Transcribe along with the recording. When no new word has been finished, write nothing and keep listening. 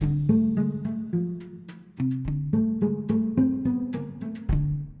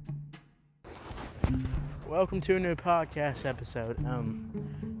welcome to a new podcast episode.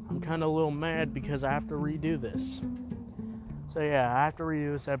 I'm kind of a little mad because I have to redo this. So yeah, I have to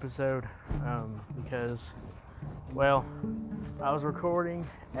redo this episode because, well, I was recording,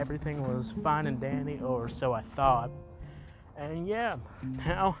 everything was fine and dandy, or so I thought. And yeah,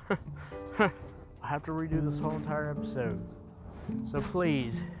 now I have to redo this whole entire episode. So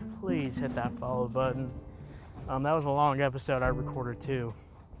please hit that follow button. That was a long episode I recorded too.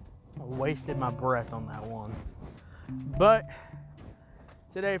 I wasted my breath on that one. But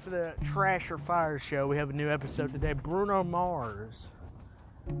today for the Trash or Fire show, we have a new episode today. Bruno Mars,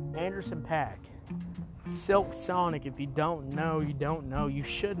 Anderson .Paak, Silk Sonic. If you don't know, you don't know. You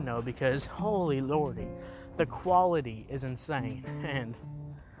should know because holy lordy, the quality is insane. And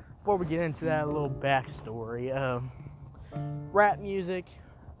before we get into that, a little backstory. Rap music,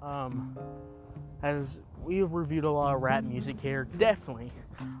 we've reviewed a lot of rap music here. Definitely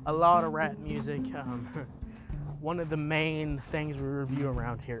a lot of rap music. One of the main things we review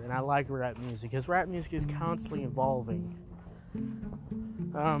around here, and I like rap music, because rap music is constantly evolving.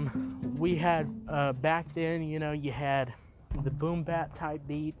 We had, back then, you had the boom bap type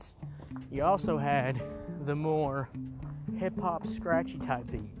beats. You also had the more hip-hop scratchy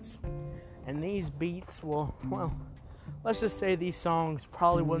type beats. And these beats let's just say these songs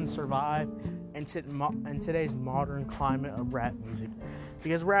probably wouldn't survive in today's modern climate of rap music,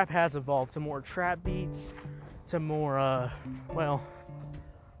 because rap has evolved to more trap beats, to more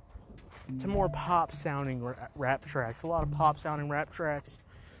pop sounding rap tracks, a lot of pop sounding rap tracks,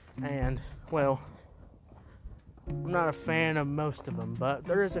 and I'm not a fan of most of them, but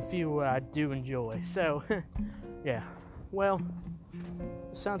there is a few I do enjoy. So yeah,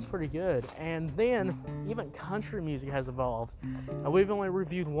 it sounds pretty good. And then even country music has evolved. We've only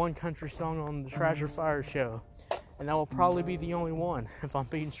reviewed one country song on the Trash or Fire show, and that will probably be the only one, if I'm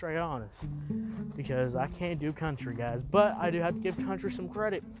being straight honest, because I can't do country, guys. But I do have to give country some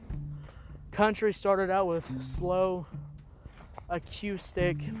credit. Country started out with slow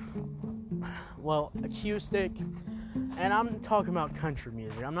acoustic, and I'm talking about country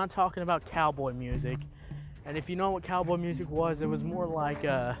music. I'm not talking about cowboy music. And if you know what cowboy music was, it was more like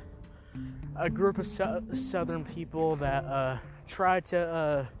a group of southern people that tried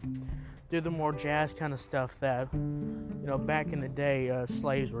to do the more jazz kind of stuff that, back in the day,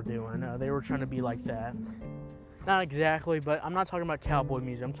 slaves were doing. They were trying to be like that. Not exactly, but I'm not talking about cowboy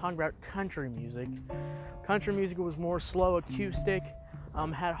music. I'm talking about country music. Country music was more slow acoustic,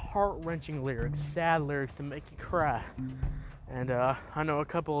 had heart-wrenching lyrics, sad lyrics to make you cry. And I know a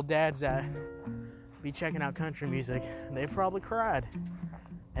couple of dads that be checking out country music, they probably cried,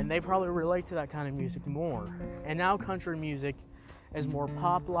 and they probably relate to that kind of music more. And now country music is more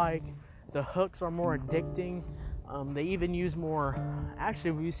pop-like. The hooks are more addicting. They even use more.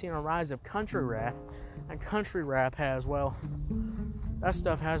 Actually, we've seen a rise of country rap, and country rap has that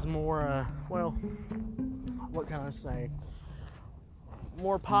stuff has more what can I say,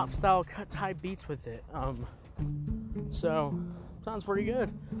 more pop style type beats with it. So sounds pretty good.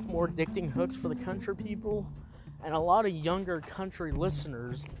 More addicting hooks for the country people, and a lot of younger country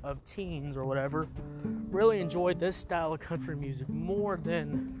listeners of teens or whatever really enjoyed this style of country music more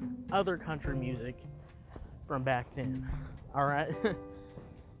than other country music from back then. Alright.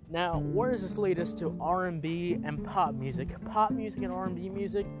 Now, where does this lead us to? R&B and pop music. Pop music and R&B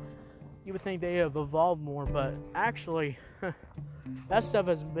music, you would think they have evolved more, but actually that stuff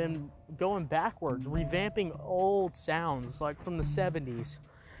has been going backwards, revamping old sounds like from the 70s,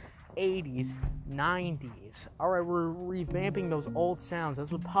 80s, 90s. Alright, we're revamping those old sounds.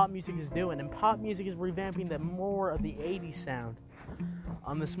 That's what pop music is doing, and pop music is revamping more of the 80s sound.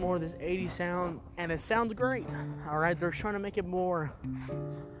 This more of this 80s sound, and it sounds great. Alright, they're trying to make it more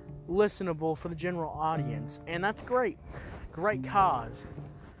listenable for the general audience, and that's great. Great cause.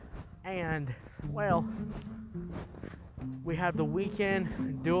 And, we have The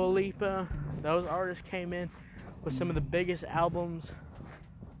Weeknd, Dua Lipa. Those artists came in with some of the biggest albums,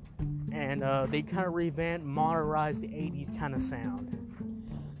 and they kind of revamped, modernized the 80s kind of sound.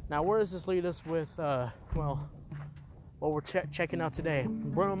 Now, where does this lead us with, what we're checking out today?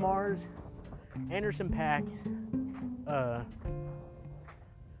 Bruno Mars, Anderson .Paak,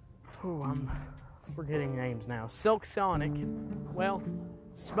 I'm forgetting names now. Silk Sonic,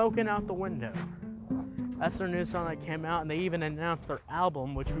 Smoking Out the Window. That's their new song that came out, and they even announced their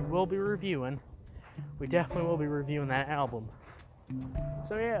album, which we will be reviewing. We definitely will be reviewing that album.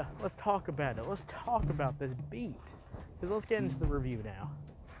 So yeah, let's talk about it. Let's talk about this beat, because let's get into the review now.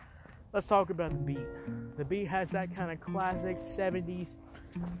 Let's talk about the beat. The beat has that kind of classic 70s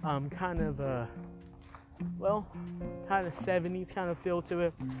kind of well, kind of 70s kind of feel to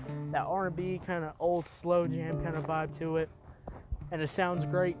it. That R&B kind of old slow jam kind of vibe to it. And it sounds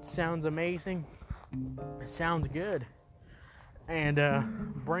great, sounds amazing, it sounds good. And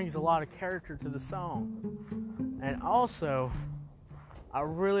brings a lot of character to the song. And also, I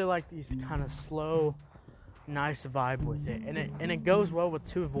really like these kind of slow, nice vibe with it. And it goes well with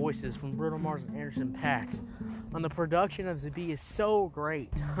two voices from Bruno Mars and Anderson .Paak. And the production of the beat is so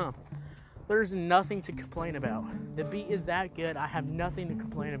great. There's nothing to complain about. The beat is that good. I have nothing to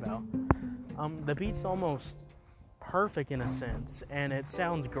complain about. The beat's almost perfect in a sense, and it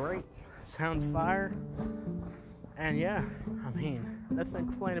sounds great. It sounds fire. And yeah, I mean, nothing to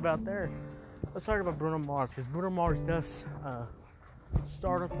complain about there. Let's talk about Bruno Mars, because Bruno Mars does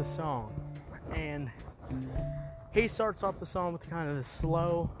start up the song, and he starts off the song with kind of the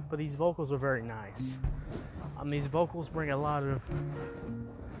slow, but these vocals are very nice. These vocals bring a lot of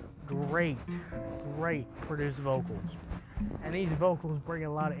great produced vocals, and these vocals bring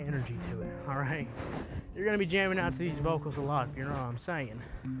a lot of energy to it. All right, you're gonna be jamming out to these vocals a lot, if you know what I'm saying.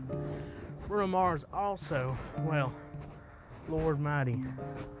 Bruno Mars also, well, Lord Mighty,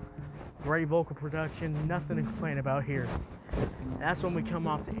 great vocal production, nothing to complain about here. And that's when we come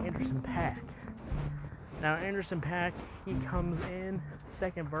off to Anderson .Paak. Now, Anderson .Paak, he comes in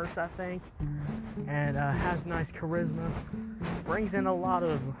second verse, I think, and has nice charisma, brings in a lot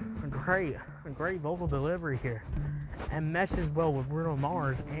of great vocal delivery here, and meshes well with Bruno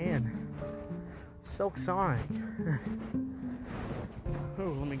Mars and Silk Sonic.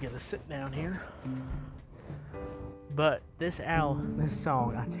 Oh, let me get a sit down here. But this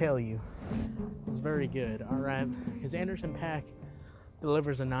song, I tell you, is very good, alright? Because Anderson .Paak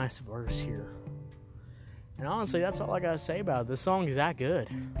delivers a nice verse here. And honestly, that's all I gotta say about it. This song is that good.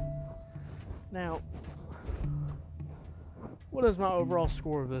 Now, what is my overall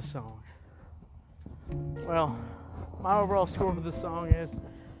score of this song? Well, my overall score for this song is,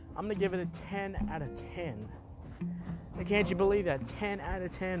 I'm gonna give it a 10 out of 10. And can't you believe that? 10 out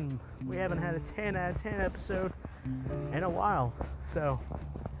of 10. We haven't had a 10 out of 10 episode in a while. So,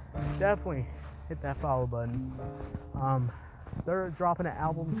 definitely hit that follow button. They're dropping an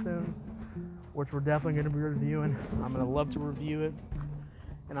album soon, which we're definitely going to be reviewing. I'm going to love to review it,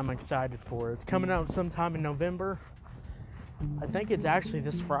 and I'm excited for it. It's coming out sometime in November. I think it's actually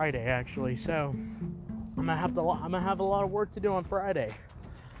this Friday, actually. So, I'm gonna have a lot of work to do on Friday.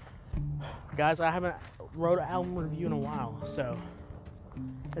 Guys, I haven't wrote an album review in a while, so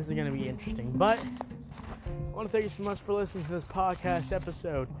this is going to be interesting. But I want to thank you so much for listening to this podcast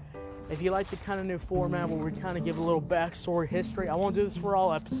episode. If you like the kind of new format where we kind of give a little backstory history, I won't do this for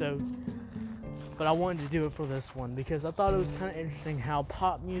all episodes, but I wanted to do it for this one because I thought it was kind of interesting how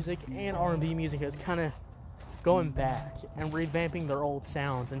pop music and R&B music is kind of going back and revamping their old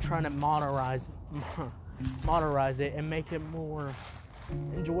sounds and trying to modernize it and make it more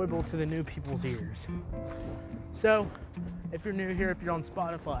enjoyable to the new people's ears. So, if you're new here, if you're on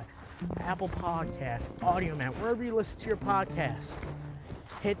Spotify, Apple Podcast, Audiomack, wherever you listen to your podcast,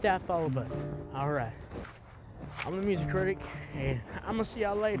 hit that follow button. Alright. I'm the Music Critic, and I'm gonna see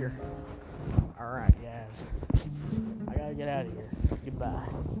y'all later. Alright, guys. I gotta get out of here. Goodbye.